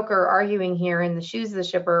broker arguing here in the shoes of the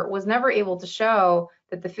shipper was never able to show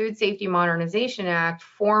that the Food Safety Modernization Act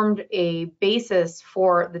formed a basis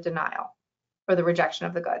for the denial or the rejection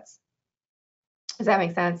of the goods. Does that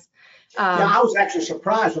make sense? Yeah, I was actually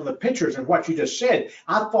surprised on the pictures and what you just said.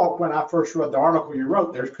 I thought when I first read the article you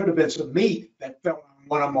wrote, there could have been some meat that fell on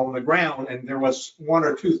one of them on the ground, and there was one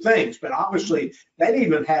or two things, but obviously they didn't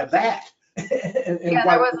even have that. in yeah,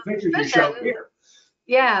 what the pictures you showed here.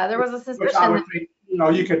 Yeah, there was a suspicion. Which I would think, you know,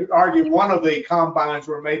 you could argue one of the combines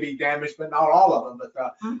were maybe damaged, but not all of them.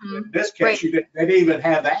 But in this case, right. They didn't even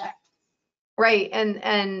have that. Right,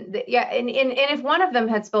 and yeah, and if one of them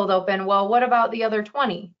had spilled open, well, what about the other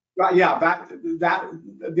 20? Right, yeah,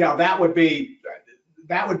 that would be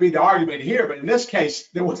the argument here. But in this case,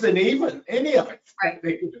 there wasn't even any of it. Right.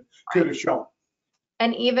 They could have shown.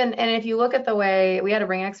 And if you look at the way, we had to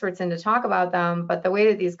bring experts in to talk about them, but the way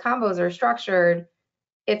that these combos are structured,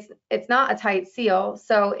 it's not a tight seal.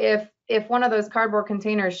 So if one of those cardboard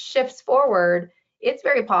containers shifts forward, it's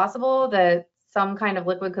very possible that some kind of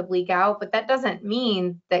liquid could leak out, but that doesn't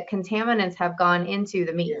mean that contaminants have gone into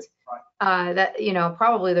the meat. Yes, right. That, you know,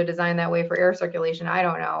 probably they're designed that way for air circulation, I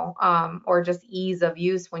don't know, or just ease of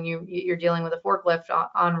use when you're dealing with a forklift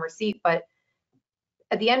on receipt. But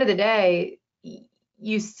at the end of the day,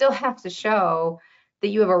 you still have to show that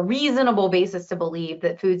you have a reasonable basis to believe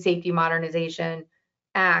that Food Safety Modernization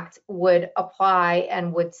Act would apply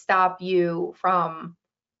and would stop you from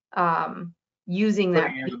using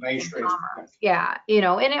that. Yeah, you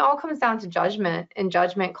know, and it all comes down to judgment and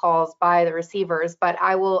judgment calls by the receivers. But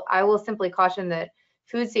I will simply caution that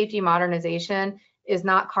Food Safety Modernization is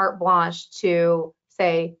not carte blanche to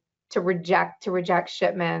say to reject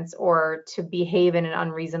shipments or to behave in an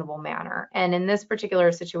unreasonable manner. And in this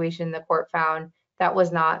particular situation, the court found that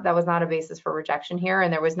was not a basis for rejection here,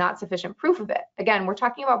 and there was not sufficient proof of it. Again, we're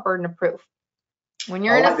talking about burden of proof. When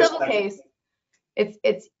you're in a civil case,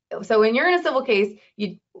 so when you're in a civil case,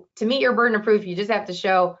 to meet your burden of proof, you just have to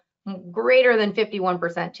show greater than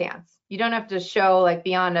 51% chance. You don't have to show like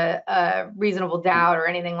beyond a reasonable doubt or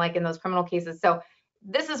anything like in those criminal cases. So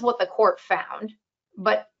this is what the court found,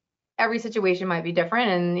 but every situation might be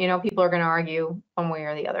different, and people are going to argue one way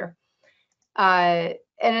or the other.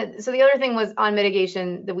 So the other thing was on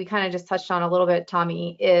mitigation that we kind of just touched on a little bit,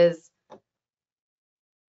 Tommy, is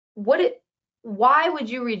why would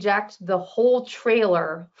you reject the whole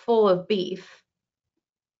trailer full of beef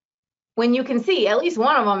when you can see at least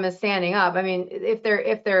one of them is standing up? I mean, if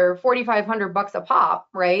they're $4,500 a pop,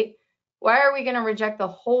 right? Why are we going to reject the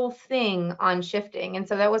whole thing on shifting? And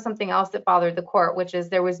so that was something else that bothered the court, which is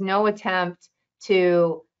there was no attempt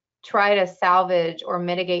to try to salvage or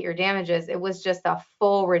mitigate your damages. It was just a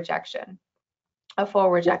full rejection,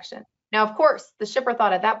 Now, of course, the shipper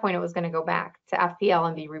thought at that point it was going to go back to FPL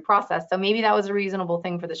and be reprocessed. So maybe that was a reasonable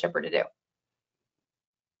thing for the shipper to do.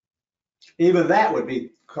 Even that would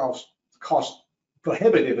be cost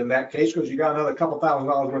prohibitive in that case, because you got another couple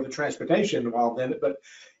 $1,000s worth of transportation involved in it. But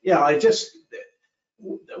yeah, it just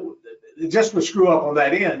would screw up on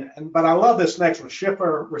that end. But I love this next one: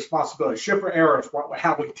 shipper responsibility, shipper errors,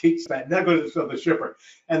 how we teach that, negligence of the shipper,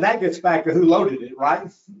 and that gets back to who loaded it,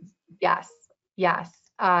 right? Yes.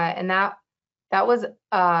 And that was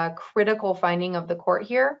a critical finding of the court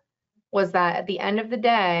here, was that at the end of the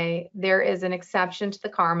day, there is an exception to the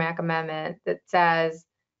Carmack Amendment that says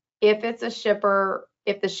if the shipper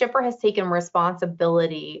has taken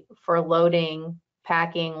responsibility for loading,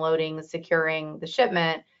 packing, loading, securing the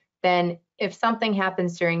shipment, then if something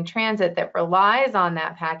happens during transit that relies on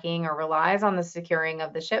that packing or relies on the securing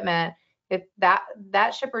of the shipment,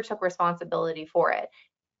 that shipper took responsibility for it.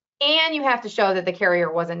 And you have to show that the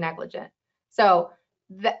carrier wasn't negligent. So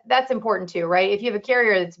that's important too, right? If you have a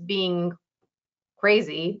carrier that's being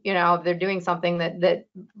crazy, if they're doing something that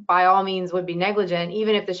by all means would be negligent,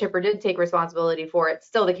 even if the shipper did take responsibility for it,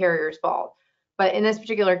 still the carrier's fault. But in this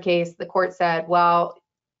particular case, the court said, well,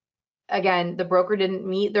 again, the broker didn't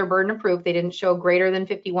meet their burden of proof. They didn't show greater than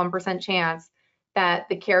 51% chance that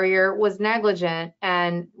the carrier was negligent.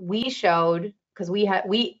 And we showed, because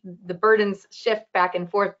the burdens shift back and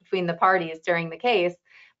forth between the parties during the case.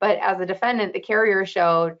 But as a defendant, the carrier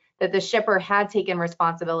showed that the shipper had taken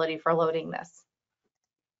responsibility for loading this.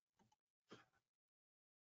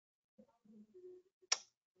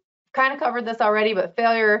 Kind of covered this already, but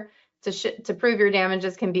failure to prove your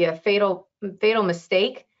damages can be a fatal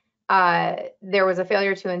mistake. There was a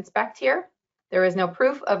failure to inspect here. There was no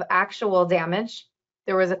proof of actual damage.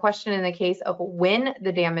 There was a question in the case of when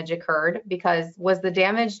the damage occurred, because was the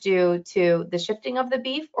damage due to the shifting of the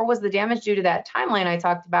beef, or was the damage due to that timeline I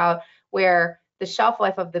talked about where the shelf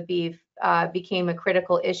life of the beef became a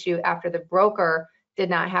critical issue after the broker did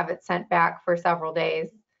not have it sent back for several days?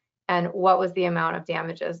 And what was the amount of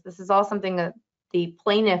damages? This is all something that the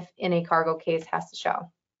plaintiff in a cargo case has to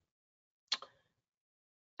show.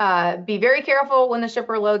 Be very careful when the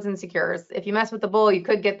shipper loads and secures. If you mess with the bull, you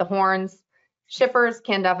could get the horns. Shippers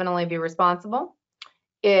can definitely be responsible.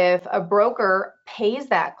 If a broker pays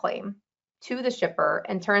that claim to the shipper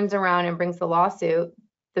and turns around and brings the lawsuit,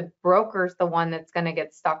 the broker's the one that's going to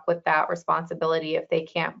get stuck with that responsibility if they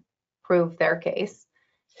can't prove their case.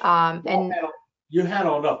 And you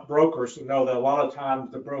handle enough brokers to know that a lot of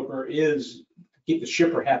times the broker is, to keep the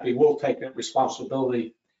shipper happy, will take that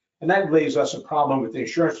responsibility. And that leaves us a problem with the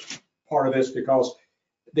insurance part of this, because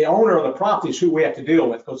the owner of the property is who we have to deal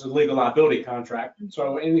with, because it's a legal liability contract.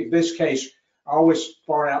 So in this case, I always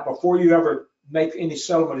start out, before you ever make any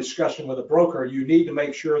settlement discussion with a broker, you need to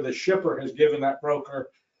make sure the shipper has given that broker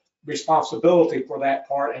responsibility for that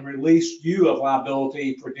part and released you of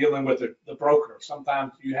liability for dealing with the broker.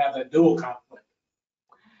 Sometimes you have that dual conflict.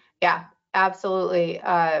 Yeah, absolutely.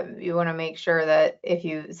 You want to make sure that if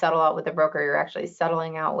you settle out with the broker, you're actually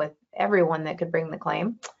settling out with everyone that could bring the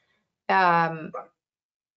claim. And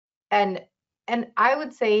I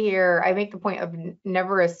would say here, I make the point of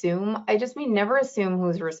never assume. I just mean never assume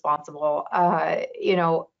who's responsible.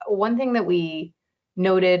 One thing that we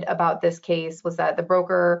noted about this case was that the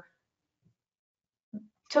broker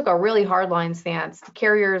took a really hardline stance. The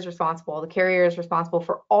carrier is responsible. The carrier is responsible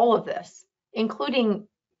for all of this, including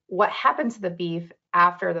what happened to the beef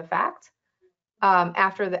after the fact,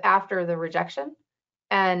 after the rejection.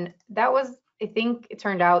 And that was, I think, it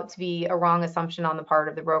turned out to be a wrong assumption on the part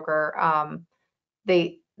of the broker.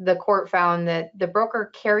 the court found that the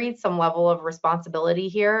broker carried some level of responsibility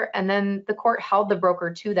here, and then the court held the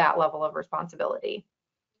broker to that level of responsibility.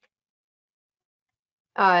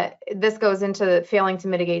 This goes into failing to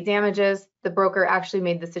mitigate damages. The broker actually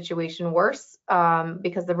made the situation worse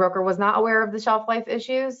because the broker was not aware of the shelf life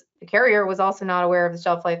issues. The carrier was also not aware of the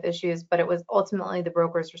shelf life issues, but it was ultimately the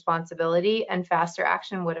broker's responsibility, and faster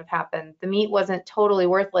action would have happened. The meat wasn't totally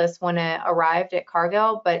worthless when it arrived at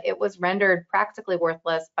Cargill, but it was rendered practically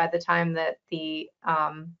worthless by the time that the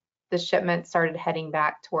shipment started heading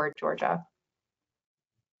back toward Georgia.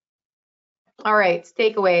 All right,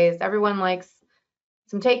 takeaways. Everyone likes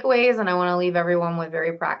some takeaways, and I want to leave everyone with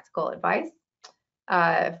very practical advice.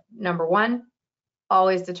 Number one,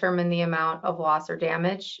 always determine the amount of loss or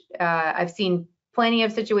damage. I've seen plenty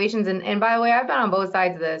of situations, and by the way, I've been on both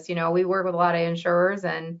sides of this. You know, we work with a lot of insurers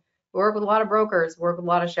and we work with a lot of brokers, work with a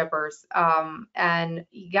lot of shippers, and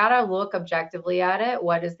you gotta look objectively at it.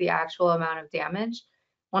 What is the actual amount of damage?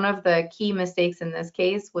 One of the key mistakes in this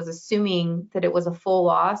case was assuming that it was a full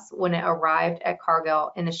loss when it arrived at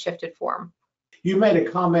Cargill in a shifted form. You made a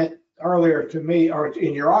comment earlier to me, or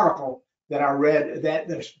in your article that I read, that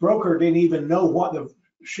the broker didn't even know what the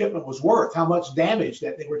shipment was worth, how much damage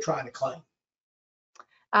that they were trying to claim.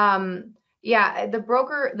 Yeah, the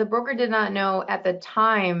broker did not know at the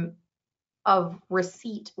time of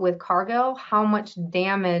receipt with Cargill how much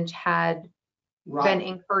damage had been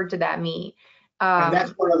incurred to that meat. And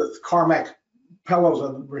that's one of the Carmack pillars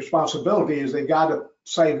of responsibility, is they got to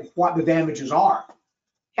say what the damages are.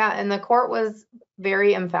 Yeah, and the court was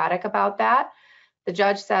very emphatic about that. The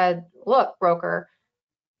judge said, look, broker,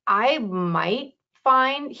 I might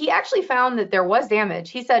find, he actually found that there was damage.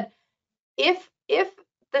 He said, if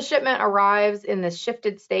the shipment arrives in the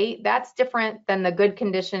shifted state, that's different than the good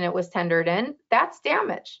condition it was tendered in. That's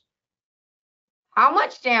damage. How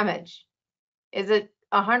much damage? Is it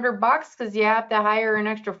 $100 because you have to hire an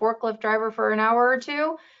extra forklift driver for an hour or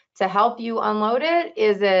two to help you unload it?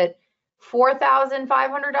 Is it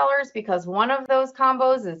 $4,500 because one of those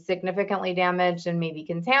combos is significantly damaged and maybe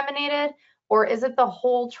contaminated? Or is it the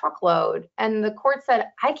whole truckload? And the court said,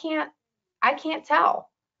 I can't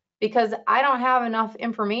tell, because I don't have enough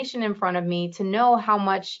information in front of me to know how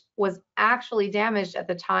much was actually damaged at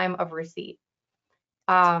the time of receipt.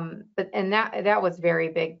 That was very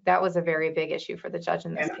big. That was a very big issue for the judge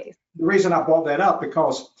in this case. The reason I brought that up,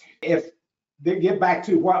 because if they get back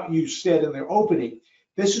to what you said in the opening,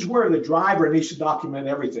 this is where the driver needs to document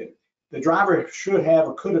everything. The driver should have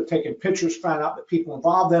or could have taken pictures, found out the people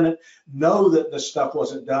involved in it, know that the stuff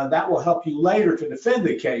wasn't done. That will help you later to defend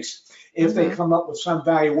the case if they come up with some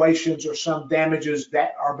valuations or some damages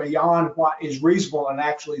that are beyond what is reasonable and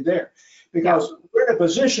actually there. Because we're in a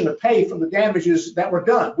position to pay for the damages that were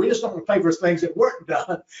done. We just don't want to pay for things that weren't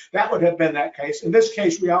done. That would have been that case. In this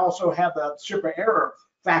case, we also have the shipper error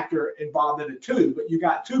factor involved in it too, but you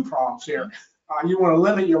got two prongs here. You want to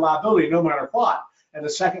limit your liability no matter what. And the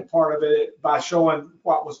second part of it, by showing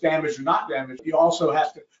what was damaged or not damaged, you also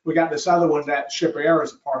have to, we got this other one that shipper error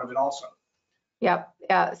is a part of it also. Yep.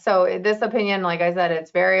 Yeah. So this opinion, like I said,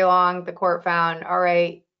 it's very long. The court found, all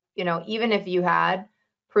right, you know, even if you had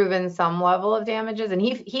proven some level of damages, and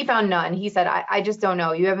he found none. He said, I just don't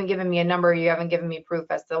know. You haven't given me a number. You haven't given me proof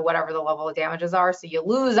as to whatever the level of damages are. So you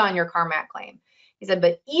lose on your Carmack claim. He said,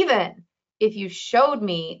 but even if you showed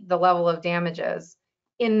me the level of damages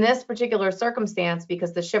in this particular circumstance,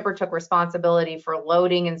 because the shipper took responsibility for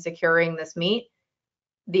loading and securing this meat,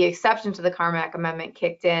 the exception to the Carmack amendment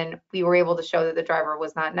kicked in. We were able to show that the driver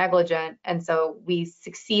was not negligent, and so we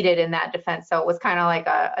succeeded in that defense. So it was kind of like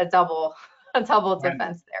a double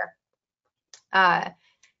defense there.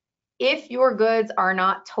 If your goods are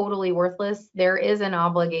not totally worthless, there is an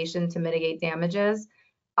obligation to mitigate damages.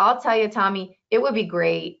 I'll tell you, Tommy, it would be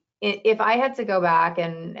great if I had to go back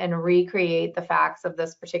and recreate the facts of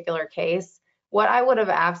this particular case. What I would have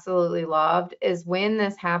absolutely loved is when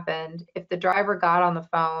this happened, if the driver got on the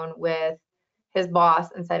phone with his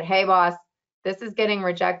boss and said, hey boss, this is getting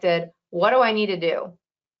rejected. What do I need to do?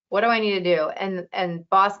 What do I need to do? And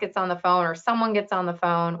boss gets on the phone, or someone gets on the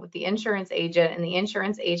phone with the insurance agent, and the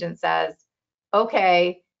insurance agent says,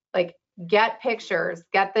 okay, like, get pictures,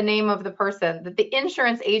 get the name of the person, that the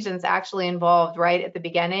insurance agent's actually involved right at the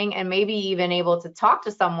beginning, and maybe even able to talk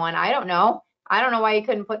to someone. I don't know why you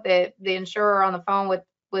couldn't put the insurer on the phone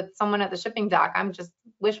with someone at the shipping dock. I'm just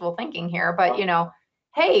wishful thinking here, but you know,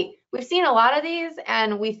 hey, we've seen a lot of these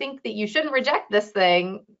and we think that you shouldn't reject this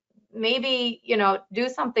thing. Maybe, you know, do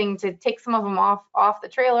something to take some of them off the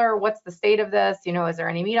trailer. What's the state of this? You know, is there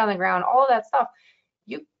any meat on the ground? All of that stuff.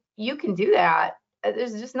 You can do that.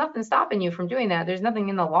 There's just nothing stopping you from doing that. There's nothing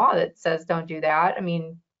in the law that says don't do that. I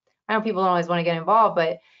mean, I know people don't always want to get involved,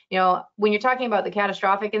 but you know, when you're talking about the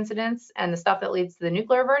catastrophic incidents and the stuff that leads to the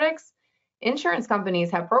nuclear verdicts, insurance companies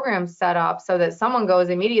have programs set up so that someone goes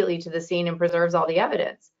immediately to the scene and preserves all the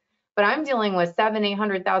evidence. But I'm dealing with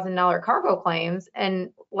 $700,000-$800,000 cargo claims,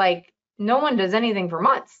 and like no one does anything for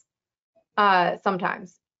months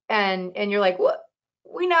sometimes. And you're like, what?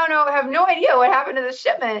 We now have no idea what happened to the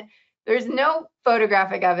shipment. There's no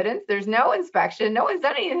photographic evidence. There's no inspection. No one's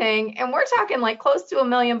done anything. And we're talking like close to $1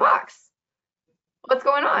 million. What's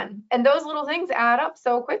going on? And those little things add up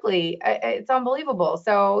so quickly. It's unbelievable.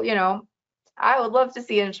 So, you know, I would love to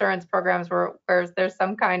see insurance programs where there's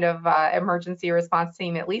some kind of emergency response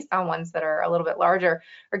team, at least on ones that are a little bit larger,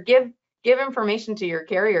 or give information to your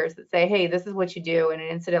carriers that say, hey, this is what you do in an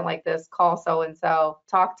incident like this. Call so-and-so,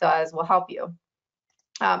 talk to us, we'll help you.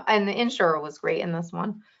 And the insurer was great in this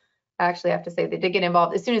one. I actually have to say they did get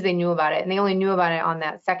involved as soon as they knew about it, and they only knew about it on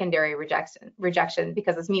that secondary rejection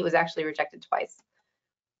because this meat was actually rejected twice.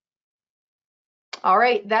 All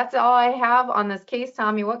right, that's all I have on this case.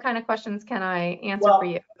 Tommy, what kind of questions can I answer for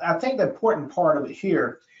you? I think the important part of it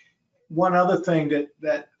here, one other thing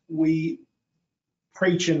that we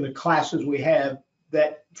preach in the classes we have,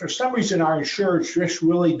 that for some reason our insurers just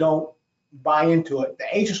really don't buy into it. The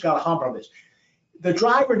agent's got to hump on this. The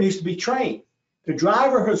driver needs to be trained. The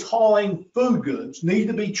driver who's hauling food goods needs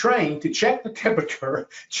to be trained to check the temperature,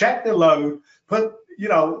 check the load, put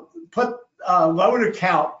load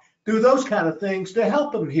account, do those kind of things to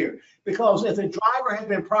help them here. Because if the driver had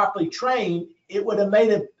been properly trained, it would have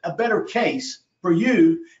made a better case for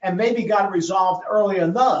you and maybe got it resolved early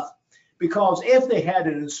enough. Because if they had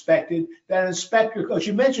it inspected, that inspector, because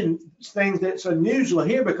you mentioned things that's unusual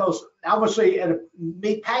here, because obviously at a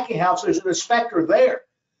meat packing house, there's an inspector there.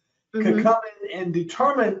 Could come in and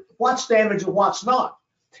determine what's damaged and what's not.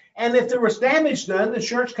 And if there was damage done, the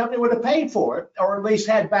insurance company would have paid for it, or at least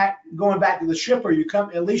going back to the shipper,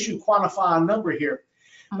 at least you quantify a number here.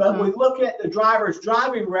 But we look at the driver's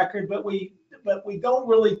driving record, but we don't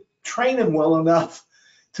really train them well enough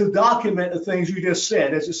to document the things you just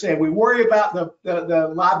said. As I said, we worry about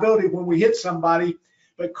the liability when we hit somebody,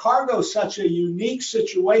 but cargo is such a unique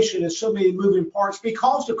situation and so many moving parts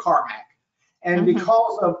because of Carmack. And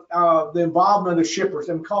because of the involvement of shippers,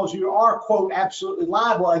 and because you are, quote, absolutely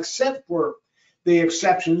liable, except for the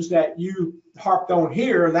exceptions that you harped on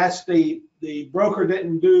here, and that's the broker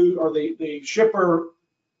didn't do, or the shipper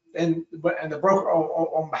and the broker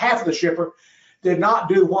on behalf of the shipper did not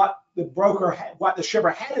do what the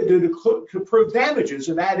shipper had to do to prove damages,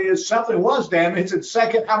 and that is something was damaged, and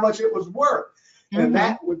second, how much it was worth. And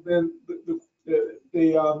that would have been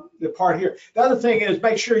the part here. The other thing is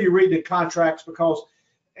make sure you read the contracts, because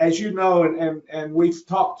as you know, and we've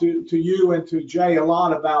talked to you and to Jay a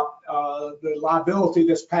lot about the liability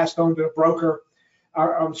that's passed on to the broker,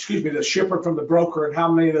 or excuse me, the shipper from the broker, and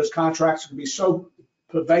how many of those contracts can be so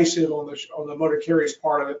pervasive on the motor carrier's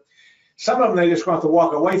part of it. Some of them they just want to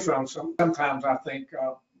walk away from. Sometimes I think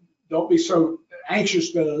don't be so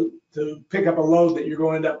anxious to pick up a load that you're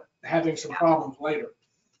going to end up having some problems later.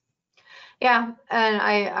 Yeah, and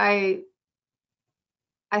I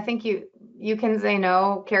think you can say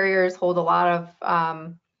no. Carriers hold a lot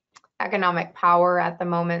of economic power at the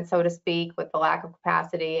moment, so to speak, with the lack of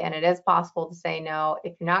capacity, and it is possible to say no.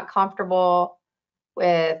 If you're not comfortable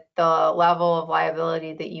with the level of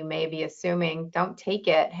liability that you may be assuming, don't take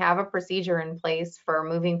it. Have a procedure in place for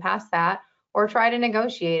moving past that, or try to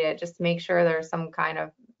negotiate it just to make sure there's some kind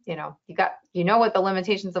of, you know what the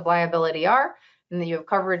limitations of liability are, and that you have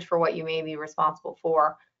coverage for what you may be responsible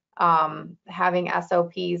for. Having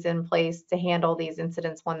SOPs in place to handle these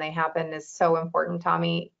incidents when they happen is so important,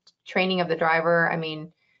 Tommy. Training of the driver. I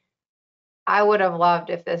mean, I would have loved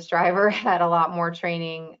if this driver had a lot more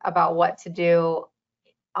training about what to do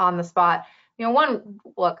on the spot. I don't want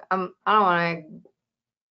to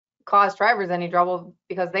cause drivers any trouble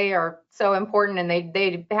because they are so important and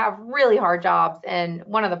they have really hard jobs. And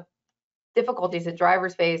one of the difficulties that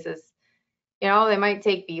drivers face is, they might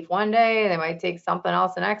take beef one day, they might take something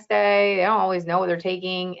else the next day. They don't always know what they're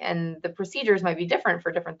taking, and the procedures might be different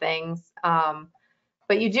for different things.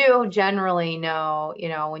 But you do generally know,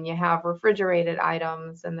 when you have refrigerated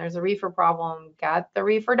items and there's a reefer problem, got the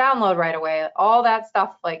reefer download right away, all that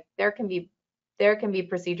stuff, like there can be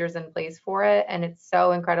procedures in place for it. And it's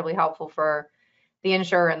so incredibly helpful for the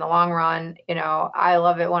insurer in the long run. I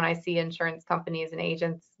love it when I see insurance companies and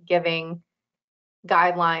agents giving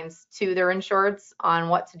guidelines to their insureds on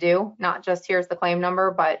what to do, not just here's the claim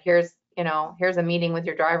number, but here's a meeting with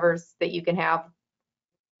your drivers that you can have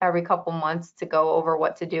every couple months to go over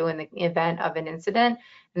what to do in the event of an incident.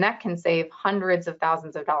 And that can save hundreds of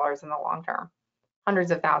thousands of dollars in the long term.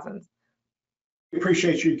 hundreds of thousands. We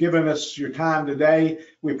appreciate you giving us your time today.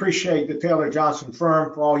 We appreciate the Taylor Johnson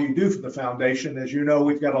firm for all you do for the foundation. As you know,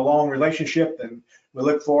 we've got a long relationship, and we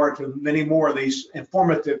look forward to many more of these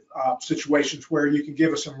informative situations where you can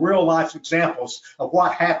give us some real life examples of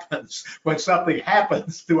what happens when something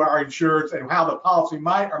happens to our insureds and how the policy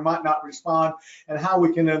might or might not respond and how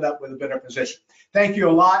we can end up with a better position. Thank you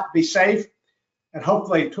a lot. Be safe. And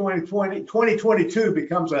hopefully 2022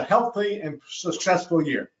 becomes a healthy and successful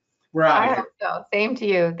year. We're out of here. I hope so. Same to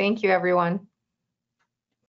you. Thank you, everyone.